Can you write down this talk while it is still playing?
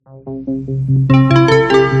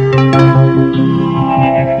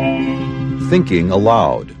Thinking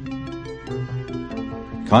Aloud.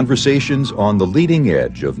 Conversations on the leading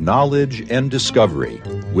edge of knowledge and discovery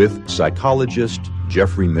with psychologist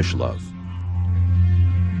Jeffrey Mishlove.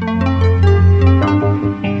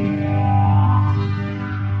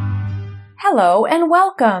 Hello and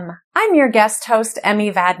welcome. I'm your guest host,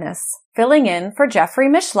 Emmy Vadnais, filling in for Jeffrey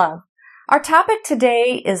Mishlove. Our topic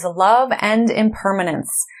today is love and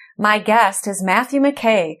impermanence. My guest is Matthew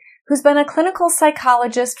McKay, who's been a clinical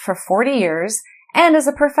psychologist for 40 years and is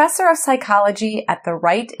a professor of psychology at the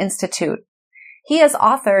Wright Institute. He has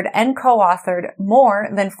authored and co-authored more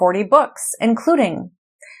than 40 books, including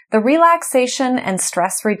the Relaxation and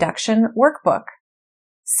Stress Reduction Workbook,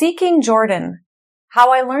 Seeking Jordan,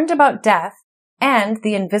 How I Learned About Death and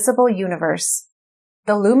the Invisible Universe,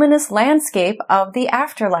 The Luminous Landscape of the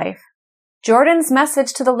Afterlife, Jordan's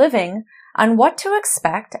Message to the Living on What to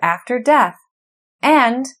Expect After Death,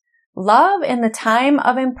 and Love in the Time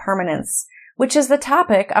of Impermanence, which is the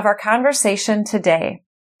topic of our conversation today.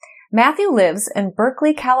 Matthew lives in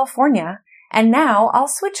Berkeley, California, and now I'll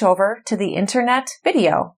switch over to the internet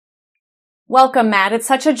video. Welcome, Matt. It's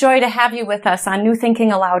such a joy to have you with us on New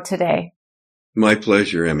Thinking Aloud today. My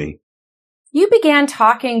pleasure, Emmy. You began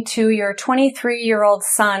talking to your 23-year-old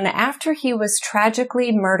son after he was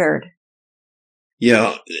tragically murdered.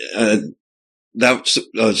 Yeah, that's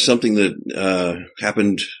something that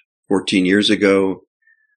happened 14 years ago.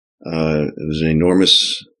 It was an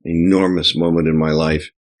enormous moment in my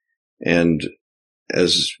life. And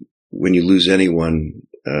as when you lose anyone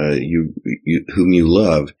whom you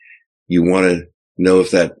love, you want to know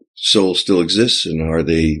if that soul still exists and are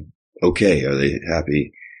they okay? Are they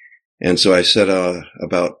happy? And so I set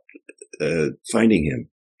about finding him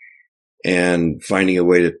and finding a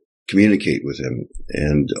way to communicate with him.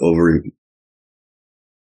 And over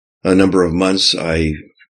a number of months, I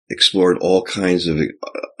explored all kinds of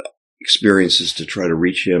experiences to try to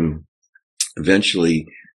reach him. Eventually,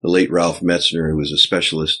 the late Ralph Metzner, who was a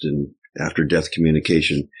specialist in after-death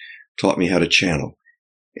communication, taught me how to channel.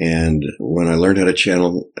 And when I learned how to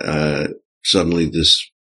channel, suddenly this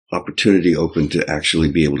opportunity opened to actually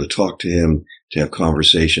be able to talk to him, to have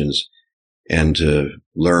conversations, and to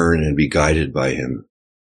learn and be guided by him.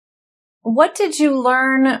 What did you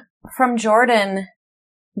learn from Jordan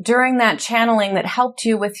during that channeling that helped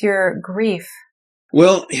you with your grief?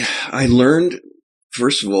 Well, I learned,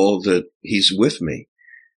 first of all, that he's with me,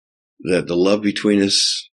 that the love between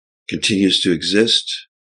us continues to exist.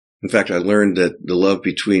 In fact, I learned that the love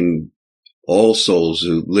between all souls,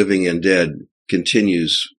 living and dead,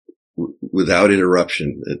 continues without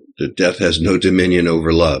interruption, that death has no dominion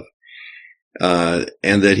over love,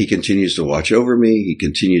 and that he continues to watch over me. He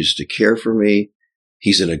continues to care for me.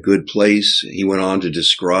 He's in a good place. He went on to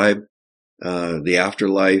describe the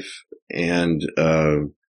afterlife, and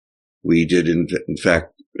we did, in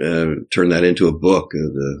fact, turn that into a book,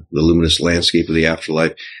 the Luminous Landscape of the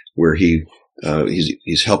Afterlife, where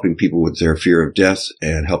he's helping people with their fear of death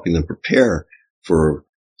and helping them prepare for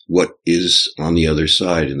what is on the other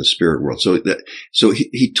side in the spirit world. So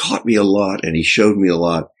he taught me a lot and he showed me a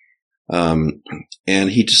lot. And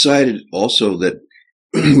he decided also that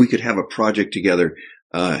we could have a project together,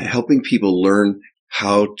 helping people learn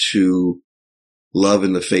how to love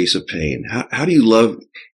in the face of pain. How do you love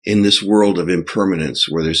in this world of impermanence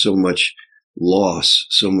where there's so much loss,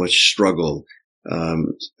 so much struggle?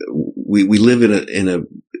 We live in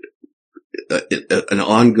an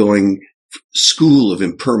ongoing school of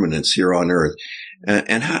impermanence here on earth.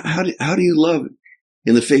 And how do you love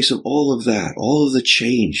in the face of all of that, all of the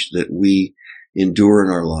change that we endure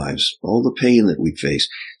in our lives, all the pain that we face?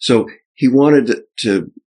 So he wanted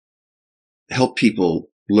to help people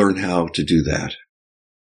learn how to do that.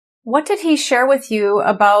 What did he share with you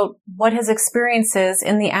about what his experience is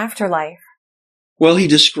in the afterlife? Well, he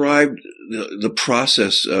described the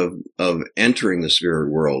process of entering the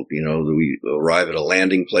spirit world. You know, we arrive at a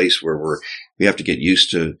landing place where we have to get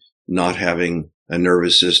used to not having a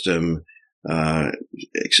nervous system,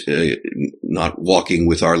 not walking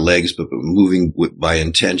with our legs, but moving by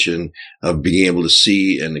intention, of being able to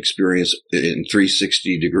see and experience in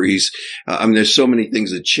 360 degrees. There's so many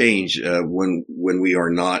things that change when we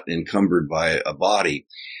are not encumbered by a body.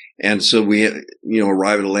 And so we,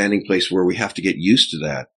 arrive at a landing place where we have to get used to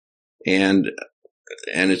that. And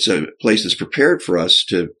it's a place that's prepared for us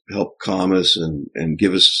to help calm us and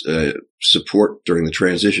give us support during the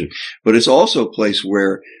transition. But it's also a place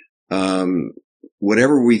where,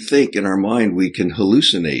 whatever we think in our mind, we can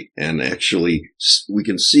hallucinate, and actually we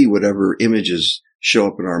can see whatever images show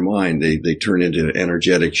up in our mind. They turn into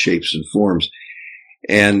energetic shapes and forms.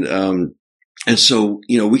 And so,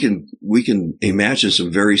 we can imagine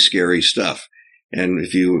some very scary stuff. And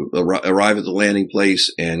if you arrive at the landing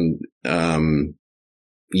place and,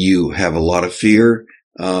 you have a lot of fear,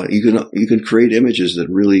 you can create images that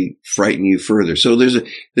really frighten you further. So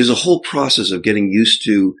there's a whole process of getting used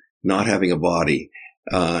to not having a body.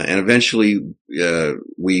 And eventually,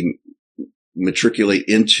 we matriculate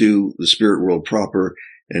into the spirit world proper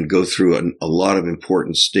and go through a lot of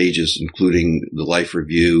important stages, including the life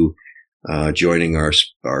review, joining our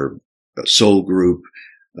soul group,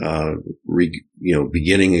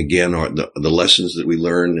 beginning again the lessons that we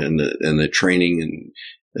learn and the training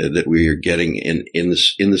that we are getting in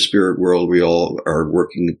the spirit world. We all are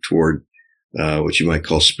working toward what you might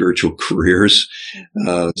call spiritual careers.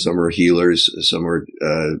 Some are healers, some are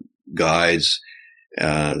guides,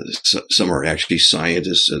 some are actually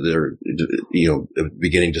scientists. They're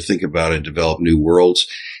beginning to think about and develop new worlds.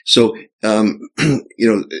 So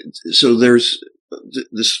so there's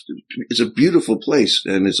this. It's a beautiful place,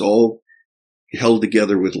 and it's all held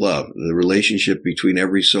together with love. The relationship between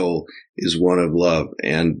every soul is one of love,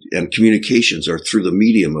 and communications are through the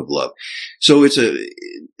medium of love. So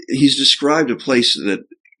he's described a place that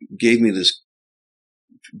gave me this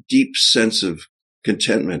deep sense of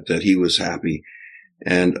contentment that he was happy.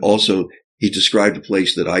 And also he described a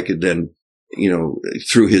place that I could then,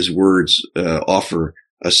 through his words, offer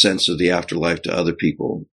a sense of the afterlife to other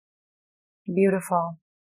people. Beautiful.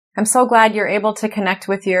 I'm so glad you're able to connect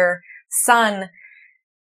with your son.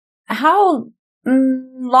 How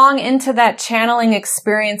long into that channeling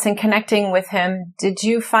experience and connecting with him did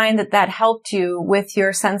you find that helped you with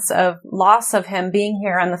your sense of loss of him being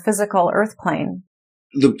here on the physical earth plane?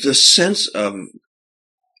 The sense of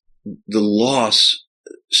the loss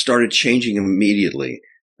started changing immediately.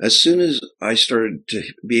 As soon as I started to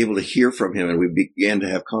be able to hear from him and we began to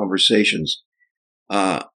have conversations,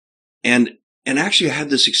 and actually I had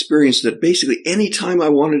this experience that basically any time I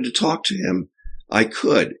wanted to talk to him, I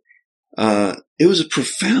could. It was a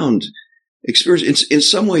profound experience. In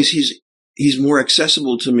some ways, he's more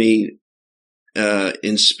accessible to me,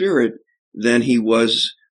 in spirit than he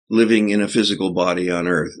was living in a physical body on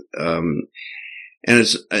earth. And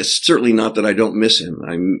it's certainly not that I don't miss him.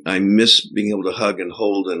 I miss being able to hug and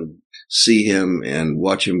hold and see him and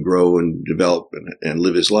watch him grow and develop and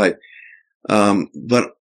live his life.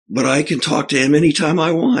 But I can talk to him anytime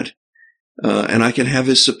I want. And I can have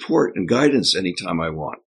his support and guidance anytime I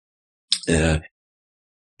want. And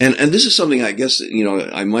this is something I guess,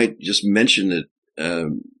 I might just mention that,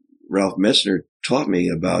 Ralph Metzner taught me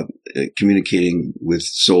about communicating with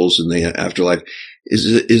souls in the afterlife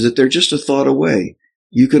is that they're just a thought away.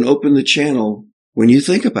 You can open the channel when you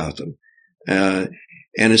think about them. And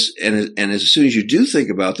as soon as you do think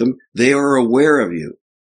about them, they are aware of you.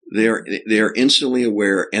 They are instantly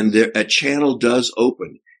aware, and a channel does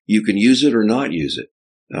open. You can use it or not use it.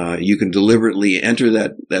 You can deliberately enter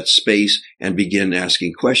that space and begin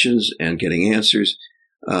asking questions and getting answers.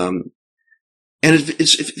 And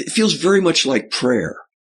it feels very much like prayer,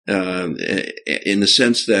 in the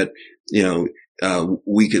sense that,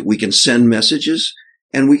 we can send messages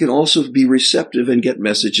and we can also be receptive and get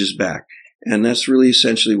messages back. And that's really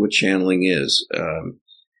essentially what channeling is.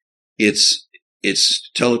 It's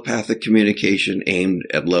telepathic communication aimed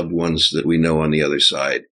at loved ones that we know on the other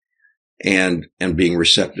side, and being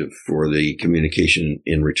receptive for the communication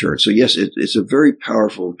in return. So yes, it's a very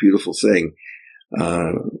powerful, beautiful thing.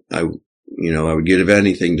 I would give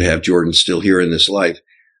anything to have Jordan still here in this life.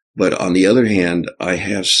 But on the other hand, I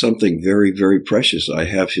have something very, very precious. I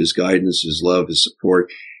have his guidance, his love, his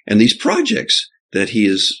support, and these projects that he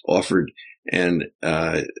has offered and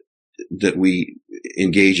that we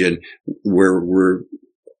engage in, where we're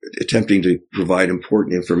attempting to provide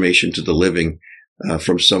important information to the living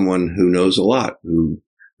from someone who knows a lot,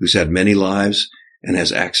 who's had many lives and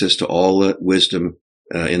has access to all the wisdom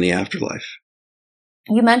in the afterlife.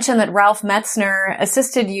 You mentioned that Ralph Metzner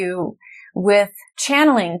assisted you with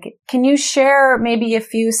channeling. Can you share maybe a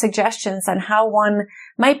few suggestions on how one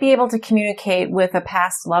might be able to communicate with a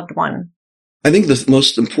past loved one? I think the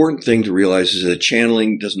most important thing to realize is that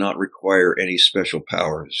channeling does not require any special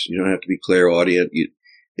powers. You don't have to be clairaudient.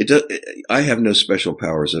 I have no special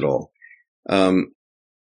powers at all. And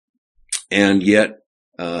yet,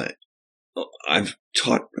 I've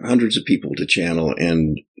taught hundreds of people to channel,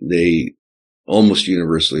 and they almost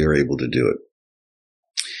universally are able to do it.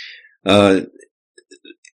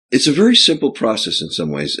 It's a very simple process in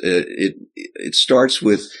some ways. It starts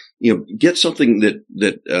with, get something that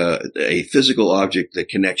a physical object that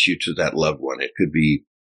connects you to that loved one. It could be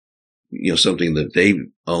something that they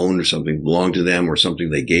own or something belonged to them or something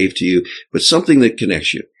they gave to you, but something that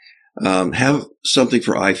connects you. Have something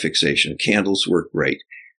for eye fixation. Candles work great.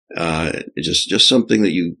 Just something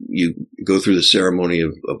that you go through the ceremony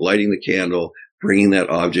of lighting the candle, bringing that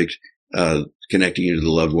object, connecting you to the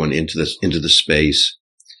loved one into the space.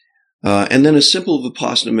 And then a simple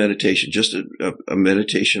Vipassana meditation, just a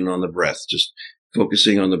meditation on the breath, just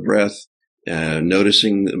focusing on the breath,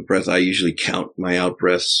 noticing the breath. I usually count my out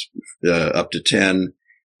breaths, up to 10.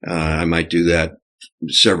 I might do that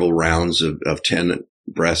several rounds of 10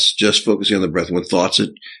 breaths, just focusing on the breath. When thoughts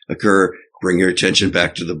occur, bring your attention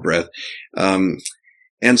back to the breath.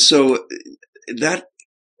 And so that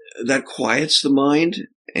quiets the mind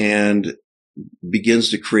and begins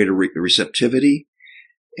to create a receptivity.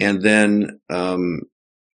 And then,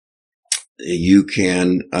 you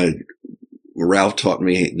can, Ralph taught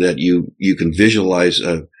me that you can visualize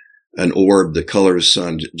an orb, the color of the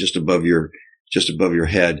sun, just above your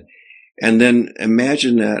head. And then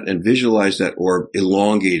imagine that and visualize that orb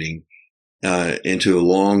elongating, into a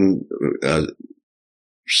long,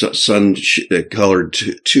 sun colored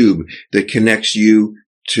tube that connects you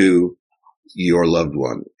to your loved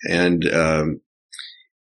one. And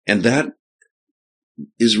that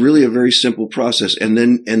is really a very simple process. And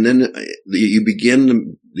then you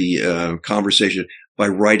begin the conversation by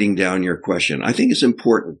writing down your question. I think it's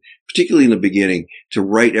important, particularly in the beginning, to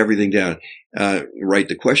write everything down. Write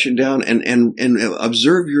the question down and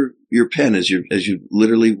observe your pen as you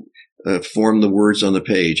literally form the words on the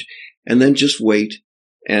page, and then just wait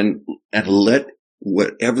and let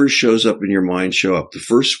whatever shows up in your mind show up. The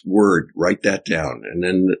first word, write that down, and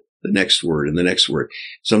then the next word and the next word.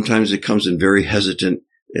 Sometimes it comes in very hesitant,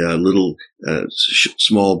 little,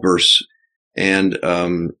 small bursts, and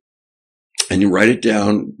you write it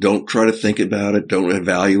down. Don't try to think about it. Don't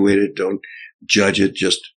evaluate it. Don't judge it.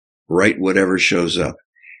 Just write whatever shows up.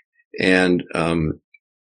 And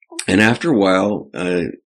after a while,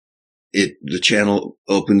 the channel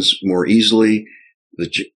opens more easily.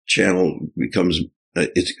 The channel becomes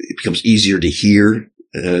easier to hear,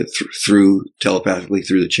 through telepathically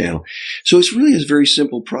through the channel. So it's really a very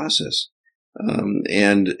simple process.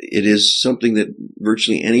 And it is something that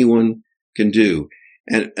virtually anyone can do.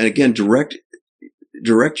 And again, direct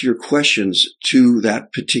your questions to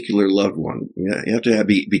that particular loved one. You have to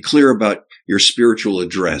be clear about your spiritual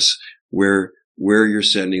address, where you're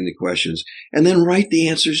sending the questions, and then write the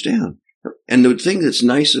answers down. And the thing that's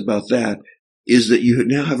nice about that is that you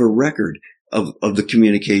now have a record of the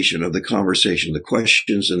communication, of the conversation, the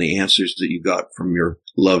questions and the answers that you got from your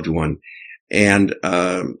loved one. And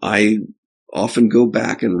I often go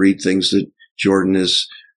back and read things that Jordan has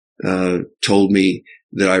told me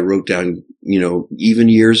that I wrote down, even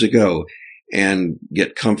years ago, and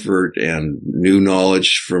get comfort and new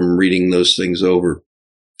knowledge from reading those things over.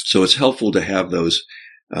 So it's helpful to have those,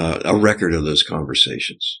 a record of those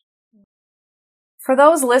conversations. For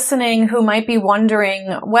those listening who might be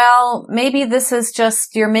wondering, well, maybe this is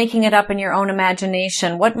just you're making it up in your own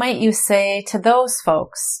imagination, what might you say to those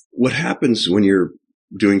folks? What happens when you're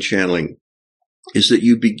doing channeling is that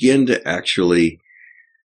you begin to actually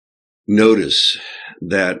notice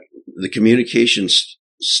that the communication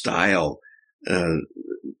style, the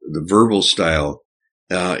verbal style,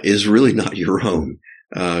 is really not your own.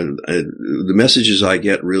 The messages I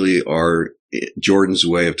get really are Jordan's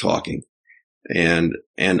way of talking. And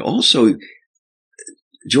also,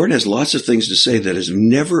 Jordan has lots of things to say that has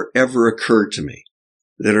never, ever occurred to me,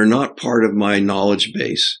 that are not part of my knowledge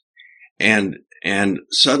base. And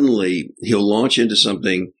suddenly he'll launch into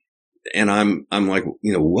something, and I'm like,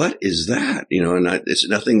 what is that? It's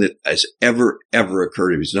nothing that has ever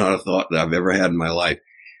occurred to me. It's not a thought that I've ever had in my life.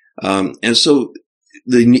 And so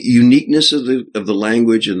the uniqueness of the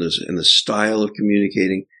language and the style of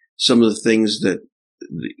communicating, some of the things that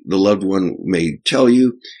the loved one may tell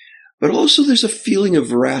you, but also there's a feeling of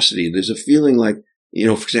veracity. There's a feeling like,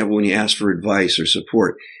 for example, when you ask for advice or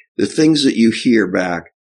support, the things that you hear back,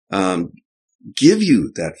 give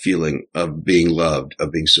you that feeling of being loved,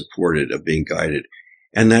 of being supported, of being guided.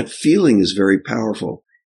 And that feeling is very powerful.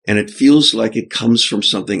 And it feels like it comes from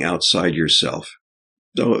something outside yourself.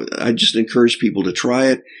 So I just encourage people to try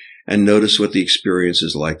it and notice what the experience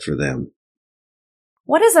is like for them.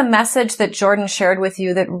 What is a message that Jordan shared with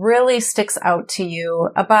you that really sticks out to you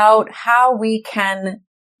about how we can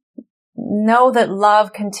know that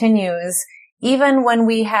love continues even when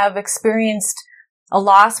we have experienced a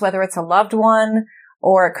loss, whether it's a loved one,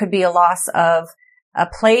 or it could be a loss of a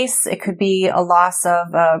place, it could be a loss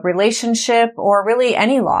of a relationship, or really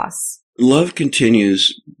any loss? Love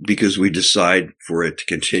continues because we decide for it to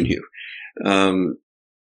continue.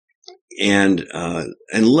 and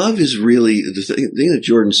love is really the thing that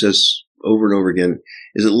Jordan says over and over again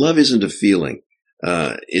is that love isn't a feeling.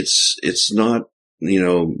 It's not,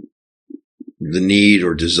 the need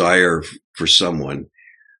or desire for someone,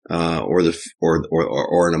 or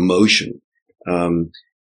an emotion.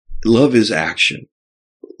 Love is action.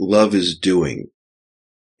 Love is doing.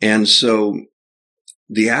 And so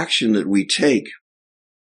the action that we take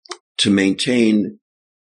to maintain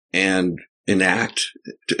and enact,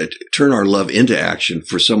 to turn our love into action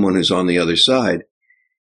for someone who's on the other side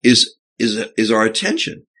is our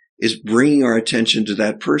attention, is bringing our attention to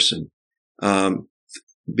that person,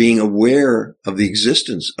 being aware of the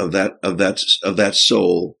existence of that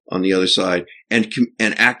soul on the other side, and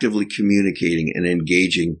actively communicating and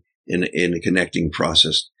engaging in a connecting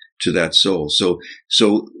process to that soul. So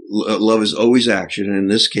love is always action. And in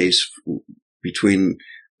this case, between,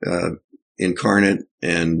 incarnate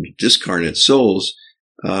and discarnate souls,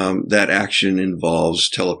 that action involves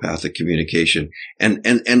telepathic communication and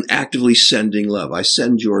actively sending love. I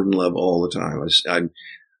send Jordan love all the time.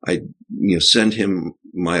 I send him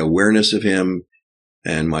my awareness of him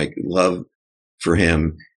and my love for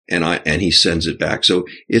him, and he sends it back. So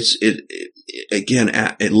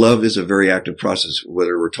love is a very active process,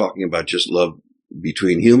 whether we're talking about just love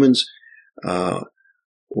between humans,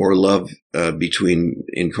 or love, between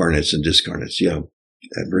incarnates and discarnates. Yeah,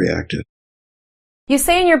 very active. You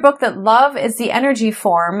say in your book that love is the energy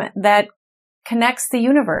form that connects the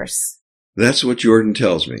universe. That's what Jordan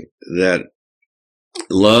tells me, that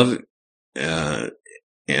love, and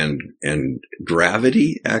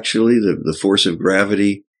gravity, actually, the force of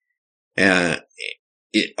gravity, are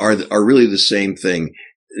really the same thing.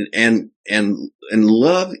 And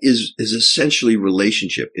love is essentially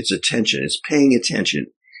relationship. It's attention. It's paying attention.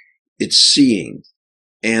 It's seeing.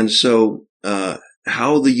 And so,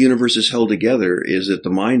 how the universe is held together is that the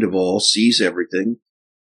mind of all sees everything,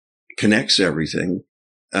 connects everything,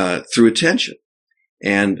 through attention.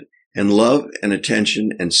 And love and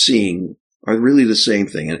attention and seeing are really the same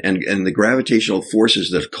thing. And the gravitational forces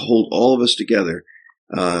that hold all of us together,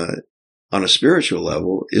 on a spiritual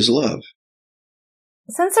level, is love.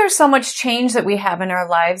 Since there's so much change that we have in our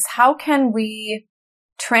lives, how can we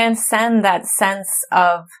transcend that sense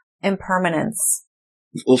of impermanence?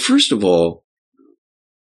 Well, first of all,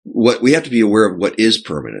 what we have to be aware of what is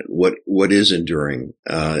permanent, what is enduring,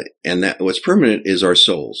 and that what's permanent is our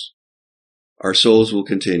souls. Our souls will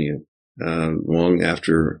continue long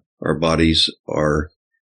after our bodies are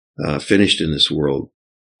finished in this world.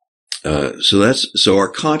 So our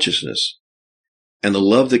consciousness and the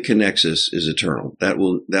love that connects us is eternal. That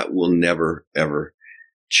will never ever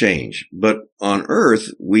change. But on Earth,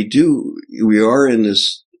 we are in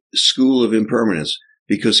this school of impermanence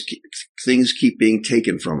because things keep being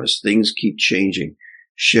taken from us. Things keep changing,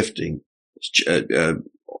 shifting,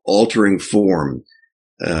 altering form,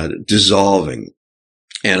 dissolving.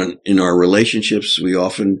 And in our relationships, we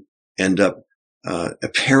often end up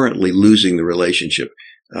apparently losing the relationship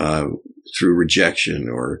through rejection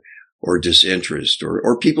or disinterest,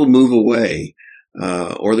 or people move away,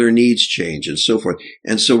 or their needs change and so forth.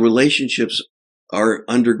 And so relationships are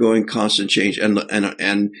undergoing constant change, and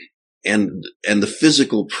the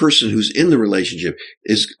physical person who's in the relationship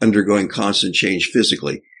is undergoing constant change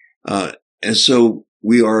physically. And so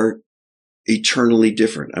we are eternally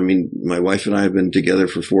different. I mean, my wife and I have been together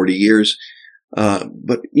for 40 years.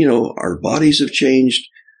 But our bodies have changed.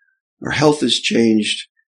 Our health has changed.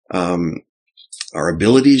 Our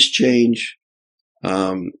abilities change.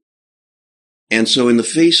 And so in the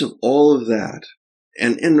face of all of that,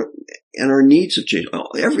 and our needs have changed,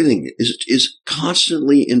 everything is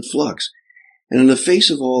constantly in flux. And in the face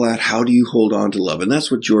of all that, how do you hold on to love? And that's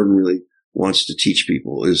what Jordan really wants to teach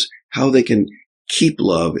people, is how they can keep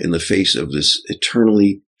love in the face of this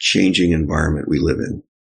eternally changing environment we live in.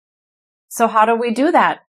 So how do we do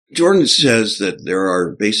that? Jordan says that there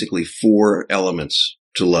are basically 4 elements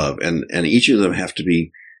to love, and each of them have to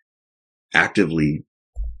be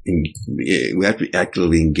we have to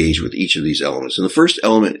actively engage with each of these elements. And the first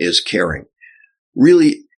element is caring.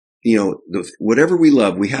 Really, whatever we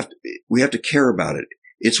love, we have to care about it.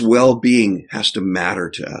 Its well-being has to matter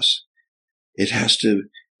to us. It has to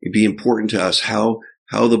be important to us how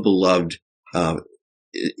the beloved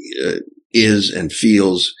is and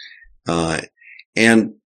feels,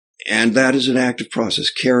 and that is an active process.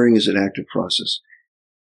 Caring is an active process.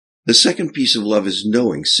 The second piece of love is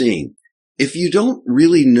knowing, seeing. If you don't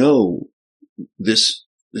really know this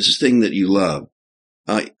thing that you love,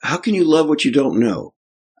 how can you love what you don't know,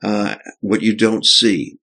 what you don't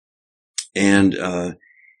see? And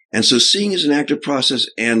so seeing is an active process,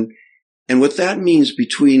 and what that means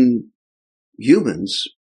between humans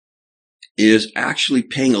is actually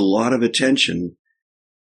paying a lot of attention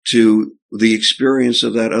to the experience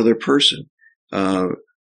of that other person.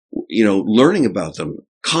 Learning about them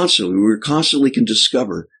constantly. We constantly can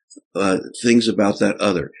discover things about that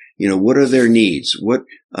other. What are their needs? What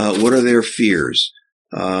are their fears?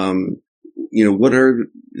 What are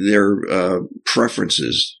their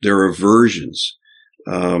preferences, their aversions?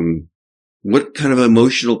 What kind of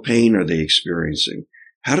emotional pain are they experiencing?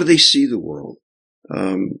 How do they see the world?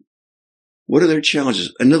 What are their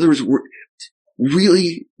challenges? In other words, we're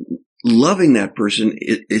really loving that person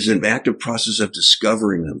is an active process of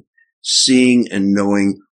discovering them, seeing and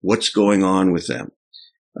knowing what's going on with them.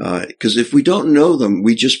 Because if we don't know them,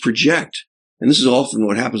 we just project. And this is often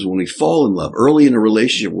what happens when we fall in love. Early in a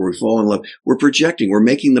relationship where we fall in love, we're projecting, we're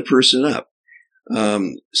making the person up.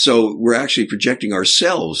 So we're actually projecting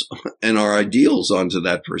ourselves and our ideals onto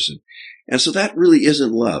that person. And so that really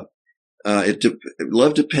isn't love.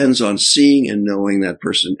 Love depends on seeing and knowing that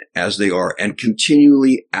person as they are and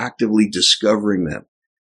continually actively discovering them.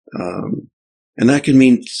 And that can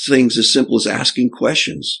mean things as simple as asking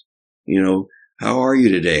questions. How are you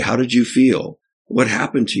today? How did you feel? What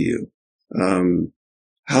happened to you?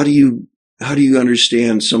 How do you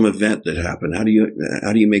understand some event that happened? How do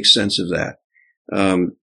you make sense of that?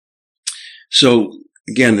 So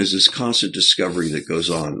again, there's this constant discovery that goes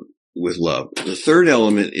on with love. The third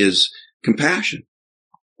element is compassion.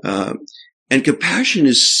 And compassion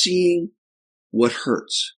is seeing what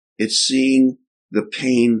hurts. It's seeing the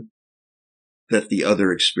pain that the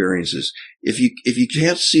other experiences. If you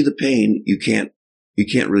can't see the pain, you can't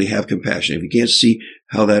really have compassion. If you can't see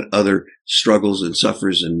how that other struggles and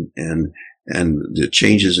suffers and the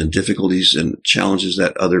changes and difficulties and challenges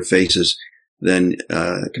that other faces, then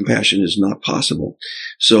compassion is not possible.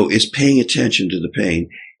 So it's paying attention to the pain.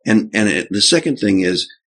 And the second thing is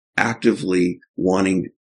actively wanting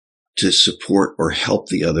to support or help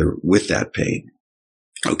the other with that pain.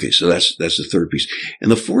 Okay, so that's the third piece.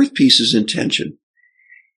 And the fourth piece is intention.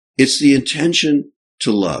 It's the intention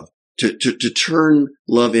to love, to turn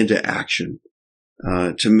love into action,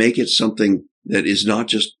 to make it something that is not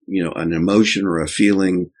just, an emotion or a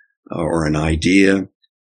feeling or an idea,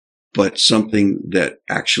 but something that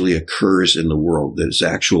actually occurs in the world, that is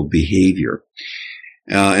actual behavior.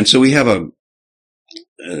 And so we have a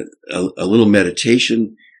little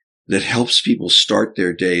meditation that helps people start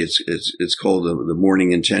their day. It's called the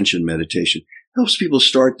morning intention meditation. Helps people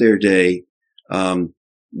start their day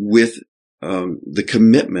with the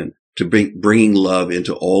commitment to bringing love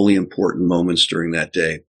into all the important moments during that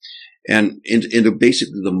day, and into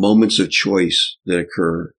basically the moments of choice that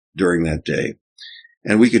occur during that day.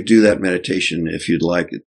 And we could do that meditation if you'd like.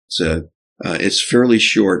 It's fairly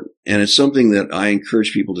short, and it's something that I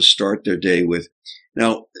encourage people to start their day with.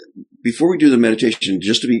 Now, before we do the meditation,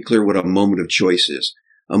 just to be clear what a moment of choice is.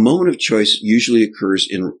 A moment of choice usually occurs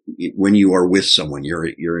when you are with someone.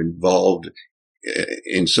 You're involved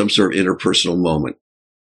in some sort of interpersonal moment.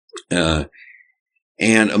 And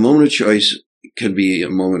a moment of choice can be a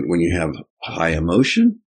moment when you have high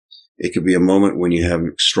emotion. It could be a moment when you have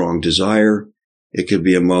strong desire. It could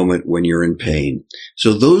be a moment when you're in pain.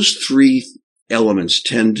 So those three elements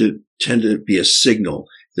tend to be a signal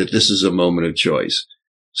that this is a moment of choice.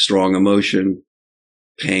 Strong emotion,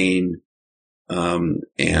 pain, and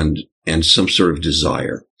some sort of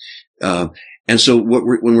desire. And so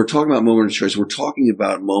when we're talking about moment of choice, we're talking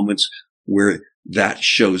about moments where that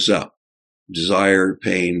shows up. Desire,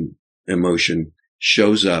 pain, emotion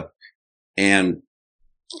shows up and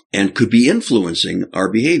could be influencing our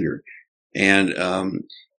behavior. And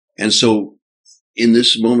so in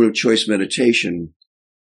this moment of choice meditation,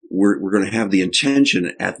 we're going to have the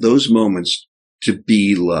intention at those moments to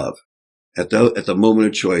be love. At the moment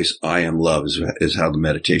of choice, I am love is how the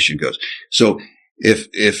meditation goes. So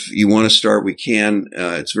if you want to start, we can.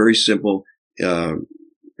 It's very simple.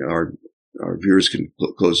 Our viewers can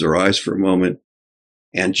close their eyes for a moment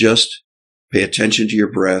and just pay attention to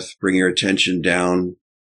your breath. Bring your attention down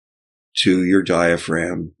to your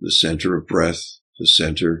diaphragm, the center of breath, the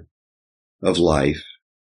center of life.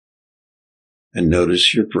 And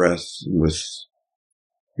notice your breath. With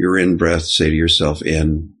your in-breath, say to yourself,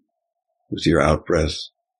 in. With your out-breath,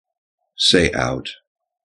 say out.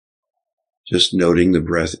 Just noting the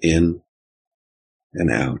breath in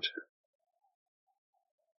and out.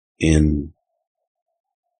 In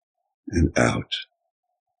and out.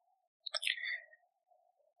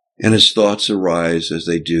 And as thoughts arise, as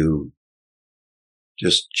they do,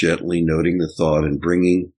 just gently noting the thought and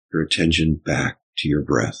bringing your attention back to your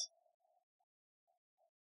breath.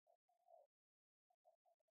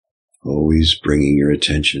 Always bringing your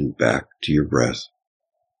attention back to your breath.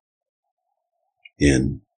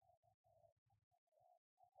 In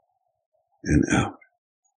and out.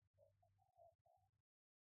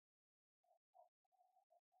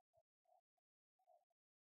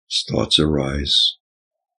 As thoughts arise,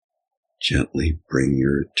 gently bring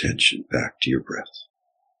your attention back to your breath.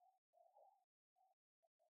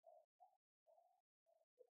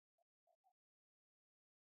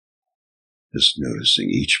 Just noticing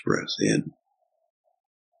each breath in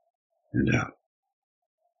and out.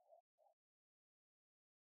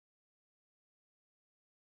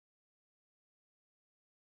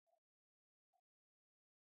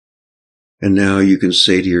 And now you can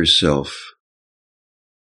say to yourself,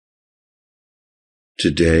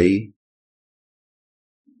 today,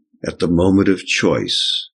 at the moment of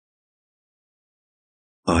choice,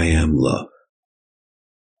 I am love.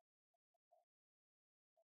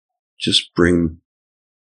 Just bring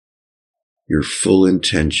your full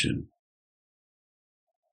intention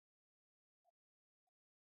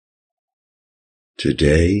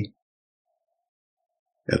today,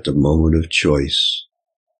 at the moment of choice,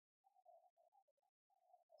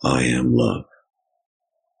 I am love.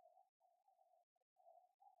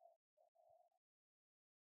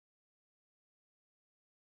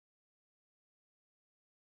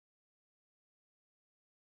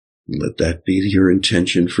 Let that be your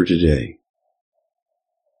intention for today.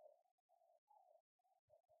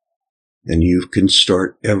 And you can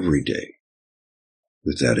start every day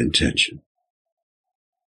with that intention.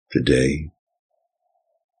 Today,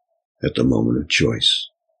 at the moment of choice,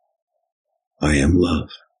 I am love.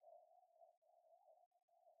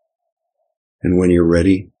 And when you're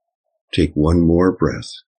ready, take one more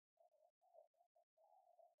breath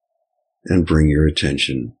and bring your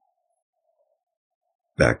attention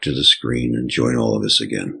back to the screen and join all of us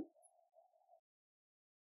again.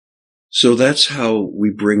 So that's how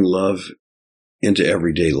we bring love into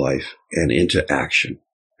everyday life and into action.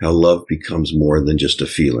 How love becomes more than just a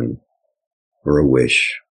feeling or a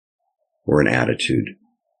wish or an attitude,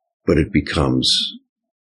 but it becomes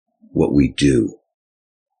what we do,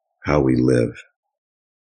 how we live.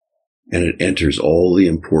 And it enters all the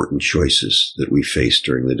important choices that we face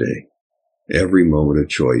during the day. Every moment of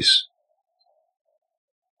choice,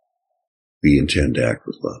 we intend to act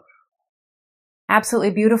with love. Absolutely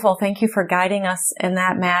beautiful. Thank you for guiding us in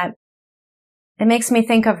that, Matt. It makes me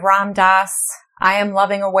think of Ram Dass. I am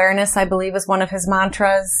loving awareness, I believe, is one of his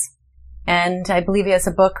mantras. And I believe he has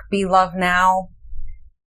a book, Be Love Now.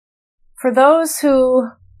 For those who,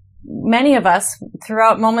 many of us,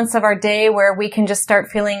 throughout moments of our day where we can just start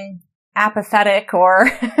feeling apathetic or,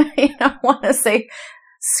 want to say,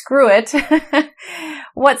 screw it.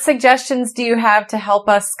 What suggestions do you have to help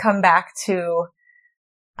us come back to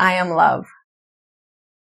I am love?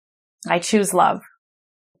 I choose love.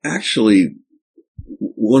 Actually,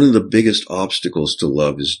 one of the biggest obstacles to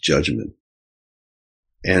love is judgment.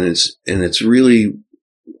 And it's really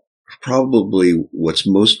probably what's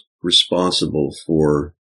most responsible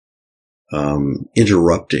for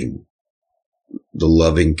interrupting the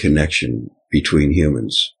loving connection between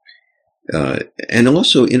humans. And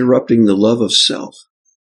also interrupting the love of self.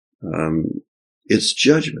 It's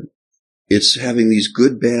judgment. It's having these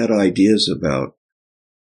good, bad ideas about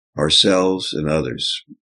ourselves and others.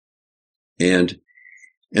 And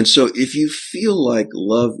so if you feel like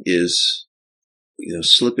love is,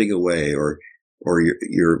 slipping away or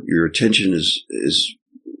your attention is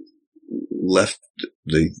left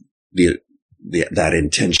that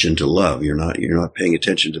intention to love, you're not paying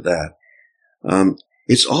attention to that.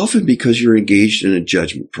 It's often because you're engaged in a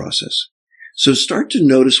judgment process. So start to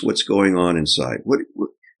notice what's going on inside.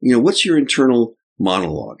 What's your internal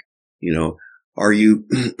monologue? Are you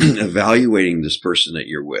evaluating this person that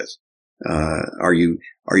you're with? Are you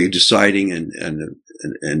deciding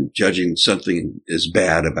and judging something is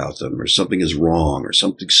bad about them, or something is wrong, or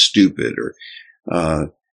something stupid, or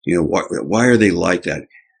why are they like that?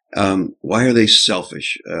 Why are they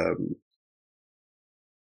selfish?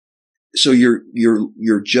 So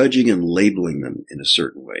you're judging and labeling them in a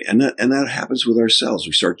certain way, and that happens with ourselves.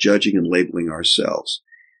 We start judging and labeling ourselves,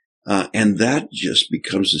 and that just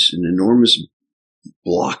becomes an enormous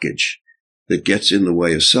blockage that gets in the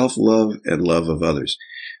way of self-love and love of others.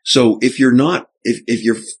 So if you're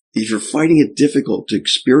finding it difficult to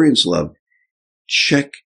experience love,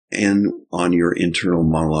 check in on your internal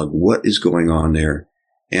monologue. What is going on there?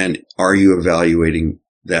 And are you evaluating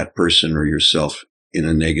that person or yourself in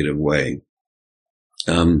a negative way?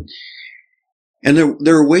 And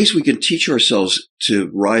there are ways we can teach ourselves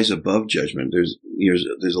to rise above judgment. There's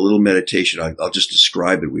a little meditation. I'll just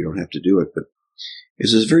describe it. We don't have to do it, but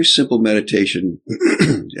is a very simple meditation.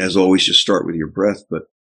 As always, just start with your breath, but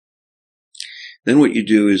then what you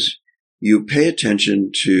do is you pay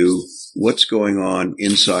attention to what's going on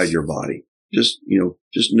inside your body. Just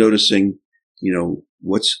noticing,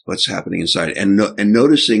 what's happening inside, and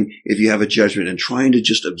noticing if you have a judgment, and trying to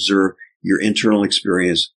just observe your internal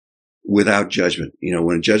experience without judgment.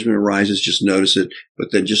 When a judgment arises, just notice it,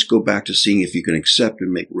 but then just go back to seeing if you can accept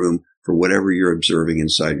and make room for whatever you're observing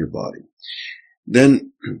inside your body.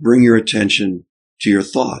 Then bring your attention to your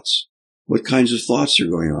thoughts. What kinds of thoughts are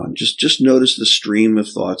going on? Just notice the stream of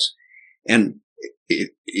thoughts. And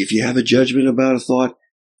if you have a judgment about a thought,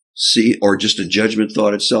 or just a judgment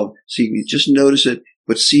thought itself, just notice it,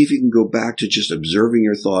 but see if you can go back to just observing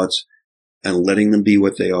your thoughts and letting them be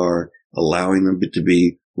what they are, allowing them to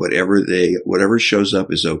be whatever shows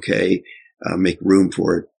up is okay. Make room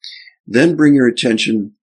for it. Then bring your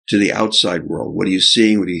attention to the outside world. What are you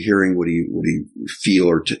seeing? What are you hearing? What do you feel?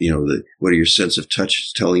 Or, what are your sense of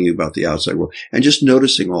touch telling you about the outside world? And just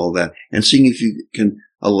noticing all that and seeing if you can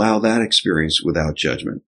allow that experience without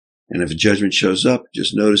judgment. And if a judgment shows up,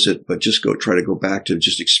 just notice it, but just try to go back to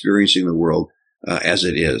just experiencing the world as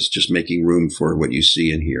it is, just making room for what you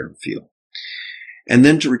see and hear and feel. And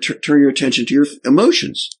then to turn your attention to your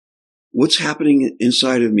emotions. What's happening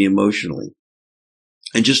inside of me emotionally?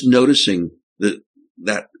 And just noticing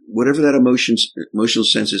that whatever that emotional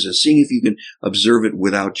sense is, and seeing if you can observe it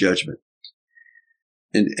without judgment.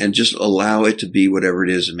 And just allow it to be whatever it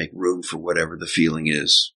is and make room for whatever the feeling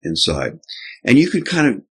is inside. And you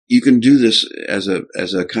can do this as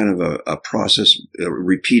a kind of a process,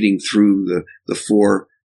 repeating through the four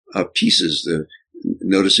pieces: the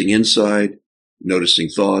noticing inside, noticing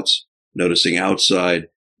thoughts, noticing outside,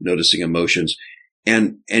 noticing emotions,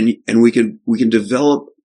 and we can develop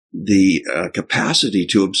the capacity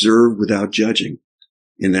to observe without judging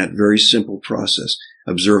in that very simple process,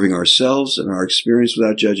 observing ourselves and our experience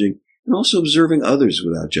without judging, and also observing others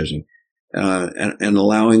without judging, and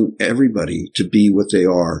allowing everybody to be what they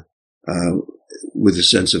are with a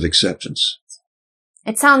sense of acceptance.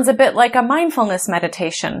 It sounds a bit like a mindfulness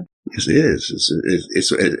meditation. Yes, it is.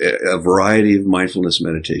 It's a variety of mindfulness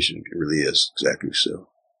meditation. It really is. Exactly so.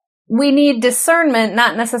 We need discernment,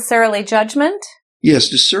 not necessarily judgment. Yes,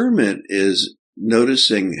 discernment is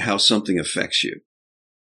noticing how something affects you.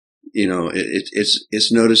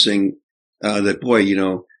 It's noticing that, boy,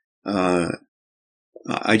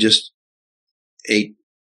 I just ate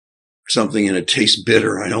something and it tastes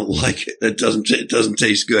bitter. I don't like it. It doesn't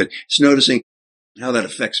taste good. It's noticing how that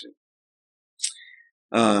affects me.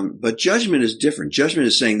 But judgment is different. Judgment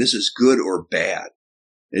is saying this is good or bad.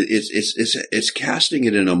 It's casting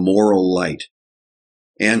it in a moral light.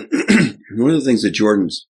 And one of the things that Jordan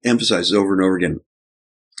emphasizes over and over again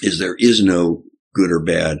is there is no good or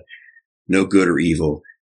bad, no good or evil.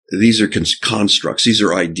 These are constructs. These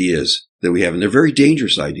are ideas that we have, and they're very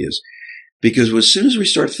dangerous ideas, because as soon as we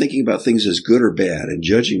start thinking about things as good or bad and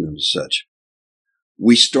judging them as such,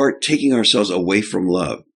 we start taking ourselves away from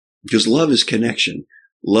love, because love is connection.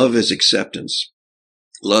 Love is acceptance.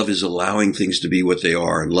 Love is allowing things to be what they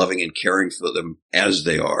are and loving and caring for them as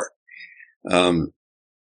they are.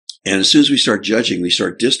 And as soon as we start judging, we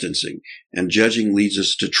start distancing, and judging leads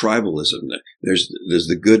us to tribalism. There's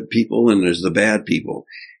the good people and there's the bad people.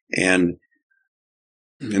 And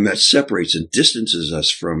that separates and distances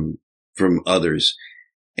us from others.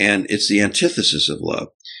 And it's the antithesis of love.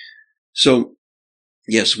 So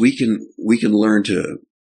yes, we can learn to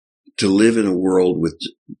live in a world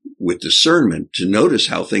with discernment, to notice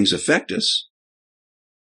how things affect us,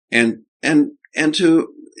 and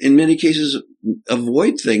to, in many cases,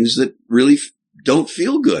 avoid things that really don't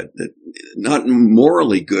feel good, that not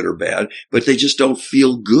morally good or bad, but they just don't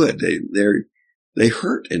feel good. They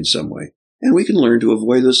hurt in some way, and we can learn to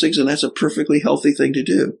avoid those things, and that's a perfectly healthy thing to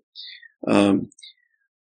do.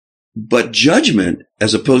 But judgment,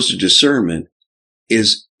 as opposed to discernment,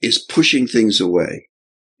 is pushing things away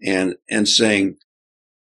and saying,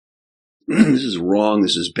 this is wrong,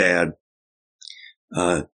 this is bad.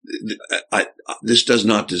 This does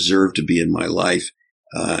not deserve to be in my life.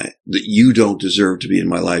 That you don't deserve to be in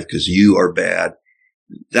my life because you are bad.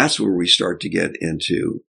 That's where we start to get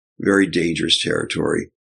into very dangerous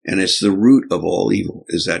territory. And it's the root of all evil,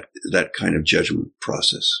 is that kind of judgment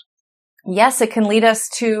process. Yes, it can lead us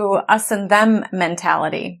to us and them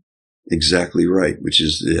mentality. Exactly right, which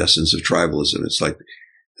is the essence of tribalism. It's like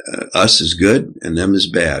us is good and them is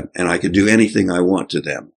bad, and I can do anything I want to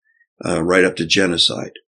them, right up to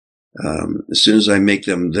genocide. As soon as I make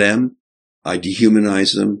them, I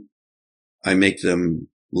dehumanize them. I make them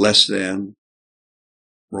less than,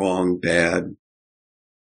 wrong, bad,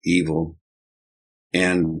 evil.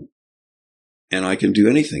 and I can do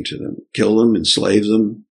anything to them, kill them, enslave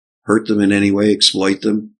them, hurt them in any way, exploit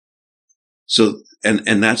them. So,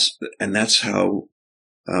 and that's how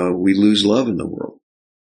we lose love in the world.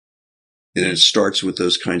 And it starts with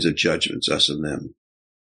those kinds of judgments, us and them.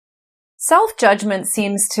 Self-judgment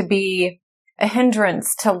seems to be a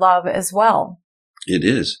hindrance to love as well. It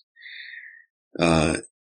is.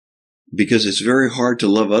 Because it's very hard to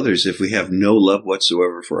love others if we have no love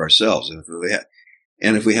whatsoever for ourselves. And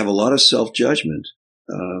if we have a lot of self-judgment,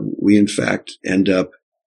 we in fact end up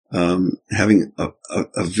having a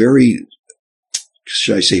very,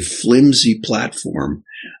 should I say, flimsy platform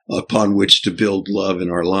upon which to build love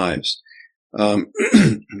in our lives. And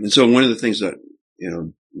so one of the things that,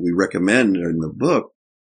 we recommend in the book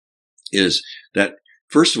is that,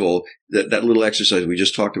 first of all, that little exercise we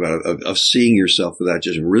just talked about of seeing yourself without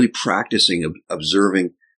judgment, really practicing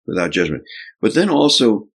observing without judgment, but then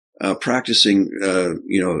also practicing,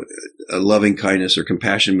 a loving kindness or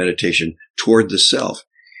compassion meditation toward the self.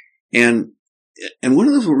 And one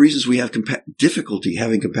of the reasons we have difficulty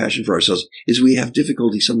having compassion for ourselves is we have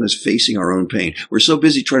difficulty sometimes facing our own pain. We're so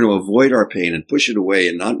busy trying to avoid our pain and push it away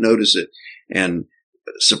and not notice it and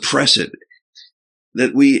suppress it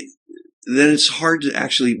that then it's hard to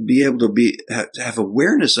actually be able to have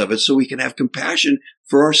awareness of it so we can have compassion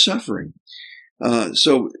for our suffering.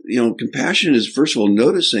 So compassion is, first of all,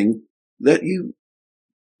 noticing that you,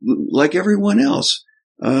 like everyone else,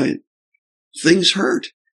 things hurt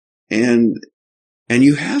and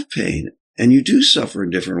you have pain and you do suffer in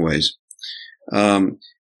different ways.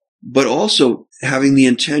 But also having the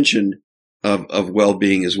intention of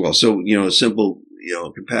well-being as well. So, a simple,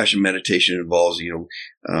 compassion meditation involves,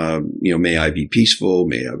 may I be peaceful,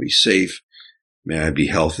 may I be safe, may I be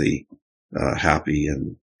healthy, happy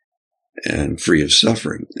and free of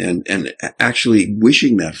suffering, and actually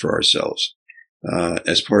wishing that for ourselves,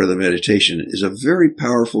 as part of the meditation is a very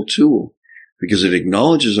powerful tool because it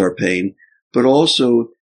acknowledges our pain, but also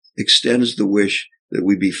extends the wish that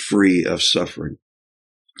we be free of suffering.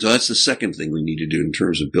 So that's the second thing we need to do in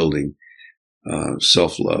terms of building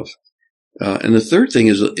self-love. And the third thing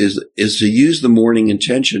is to use the morning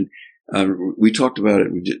intention. We talked about it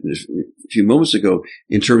a few moments ago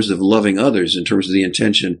in terms of loving others, in terms of the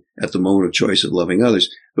intention at the moment of choice of loving others.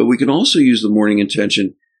 But we can also use the morning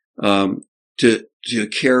intention to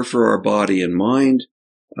care for our body and mind,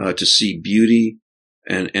 to see beauty,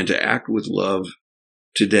 and to act with love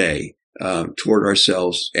today toward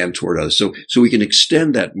ourselves and toward others. So we can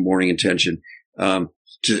extend that morning intention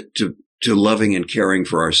to loving and caring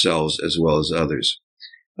for ourselves as well as others.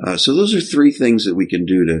 So those are three things that we can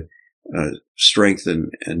do to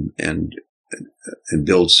strengthen and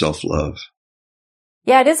build self-love.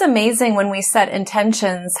 Yeah, it is amazing when we set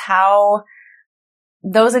intentions, how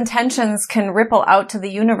those intentions can ripple out to the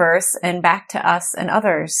universe and back to us and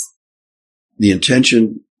others. The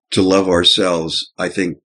intention to love ourselves, I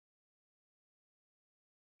think,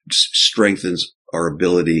 strengthens our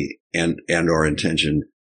ability and our intention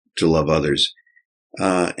to love others.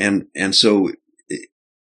 And so,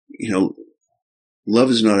 love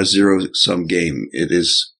is not a zero-sum game. It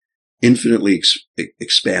is infinitely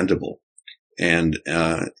expandable. And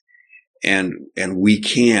we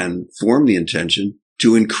can form the intention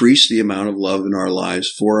to increase the amount of love in our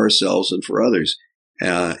lives for ourselves and for others.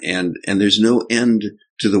 And there's no end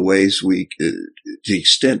to the ways to the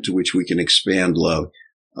extent to which we can expand love.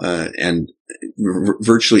 And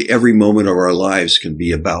virtually every moment of our lives can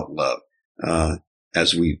be about love,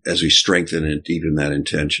 as we strengthen and deepen that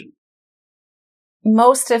intention.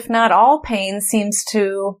 Most, if not all, pain seems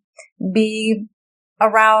to be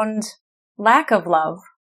around lack of love.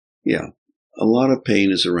 Yeah. A lot of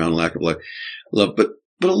pain is around lack of love, but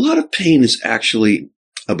a lot of pain is actually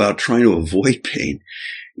about trying to avoid pain.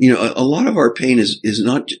 A lot of our pain is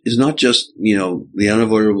not just, the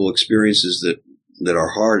unavoidable experiences that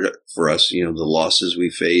are hard for us, the losses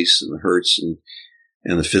we face and the hurts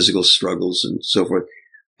and the physical struggles and so forth.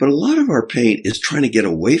 But a lot of our pain is trying to get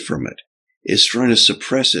away from it, is trying to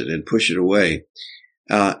suppress it and push it away.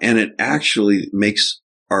 And it actually makes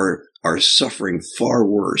our suffering far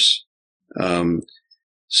worse.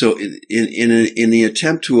 So in the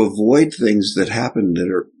attempt to avoid things that happen that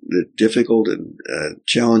are difficult and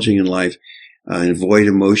challenging in life, and avoid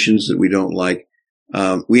emotions that we don't like,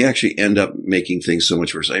 we actually end up making things so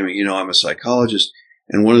much worse. I mean, I'm a psychologist,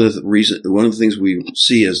 and one of the things we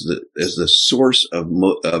see as the source of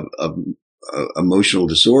emotional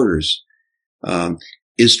disorders,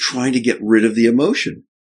 is trying to get rid of the emotion,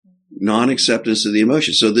 non-acceptance of the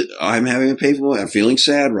emotion. So that I'm having a painful moment, I'm feeling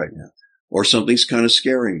sad right now, or something's kind of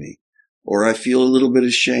scaring me, or I feel a little bit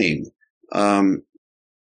of shame.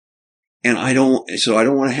 And I don't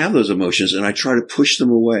want to have those emotions, and I try to push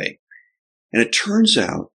them away. And it turns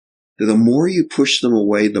out that the more you push them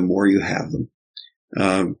away, the more you have them.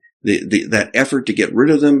 That effort to get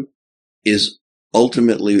rid of them is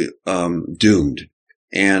ultimately doomed,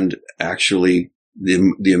 and actually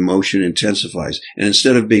the emotion intensifies. And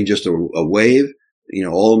instead of being just a wave,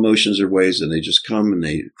 all emotions are waves, and they just come and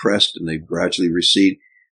they crest and they gradually recede.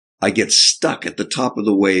 I get stuck at the top of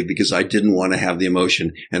the wave because I didn't want to have the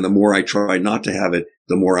emotion. And the more I try not to have it,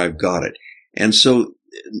 the more I've got it. And so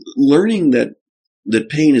learning that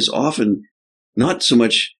pain is often not so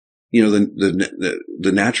much,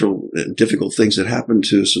 the natural difficult things that happen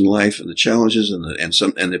to us in life, and the challenges and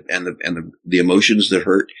the emotions that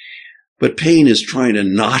hurt, but pain is trying to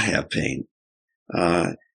not have pain.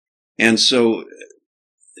 And so,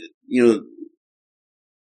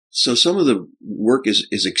 so some of the work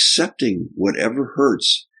is accepting whatever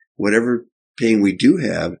hurts, whatever pain we do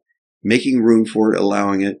have, making room for it,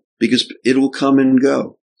 allowing it, because it will come and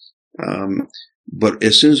go. But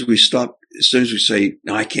as soon as we say,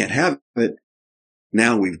 no, I can't have it,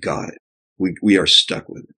 now we've got it. We are stuck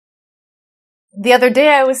with it. The other day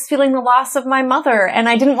I was feeling the loss of my mother, and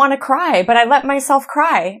I didn't want to cry, but I let myself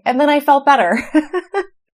cry, and then I felt better.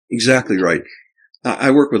 Exactly right.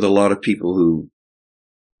 I work with a lot of people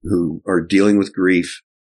who are dealing with grief.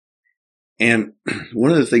 And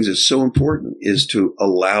one of the things that's so important is to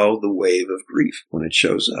allow the wave of grief when it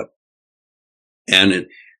shows up. And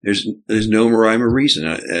there's no rhyme or reason.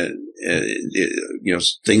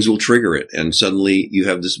 Things will trigger it, and suddenly you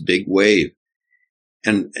have this big wave.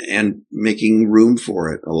 And making room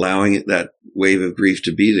for it, allowing that wave of grief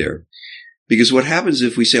to be there. Because what happens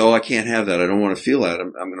if we say, oh, I can't have that, I don't want to feel that,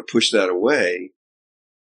 I'm going to push that away,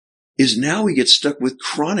 is now we get stuck with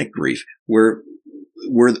chronic grief, where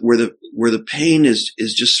the pain is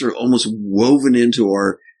just sort of almost woven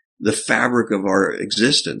into the fabric of our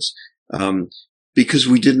existence. Because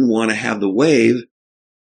we didn't want to have the wave,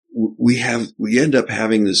 we end up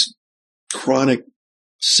having this chronic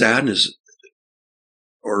sadness,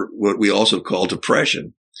 or what we also call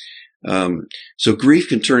depression. So grief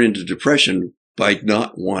can turn into depression by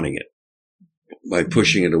not wanting it, by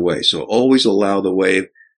pushing it away. So always allow the wave,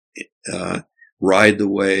 ride the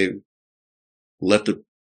wave, let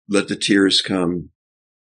the tears come.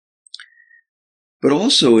 But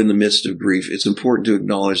also in the midst of grief, it's important to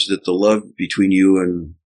acknowledge that the love between you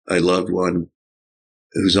and a loved one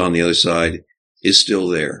who's on the other side is still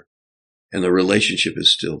there, and the relationship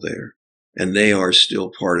is still there. And they are still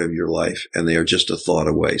part of your life, and they are just a thought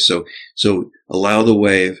away. So allow the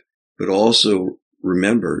wave, but also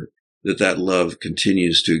remember that love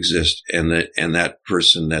continues to exist, and that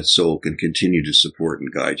person, that soul, can continue to support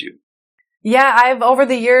and guide you. Yeah, I've over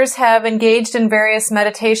the years have engaged in various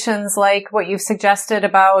meditations like what you've suggested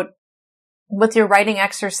about with your writing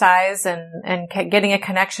exercise and getting a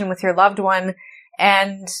connection with your loved one.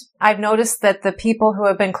 And I've noticed that the people who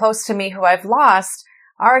have been close to me who I've lost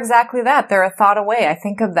are exactly that. They're a thought away. I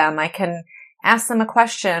think of them. I can ask them a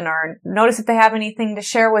question or notice if they have anything to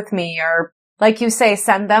share with me, or like you say,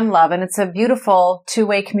 send them love. And it's a beautiful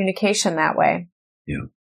two-way communication that way. Yeah,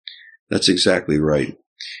 that's exactly right.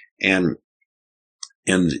 And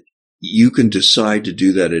you can decide to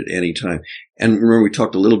do that at any time. And remember, we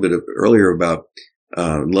talked a little bit earlier about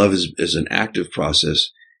love as an active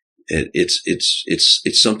process.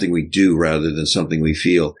 It's something we do rather than something we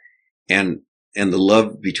feel. And the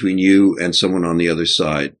love between you and someone on the other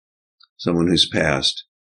side, someone who's passed,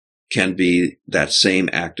 can be that same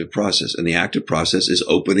active process. And the active process is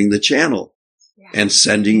opening the channel and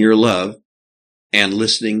sending your love and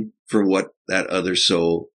listening for what that other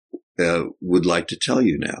soul would like to tell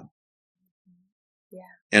you now. Yeah.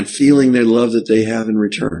 And feeling their love that they have in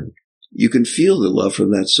return. You can feel the love from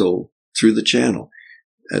that soul through the channel.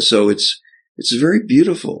 And so it's very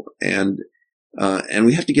beautiful. And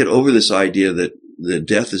we have to get over this idea that the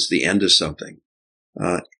death is the end of something.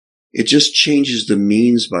 It just changes the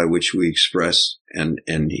means by which we express and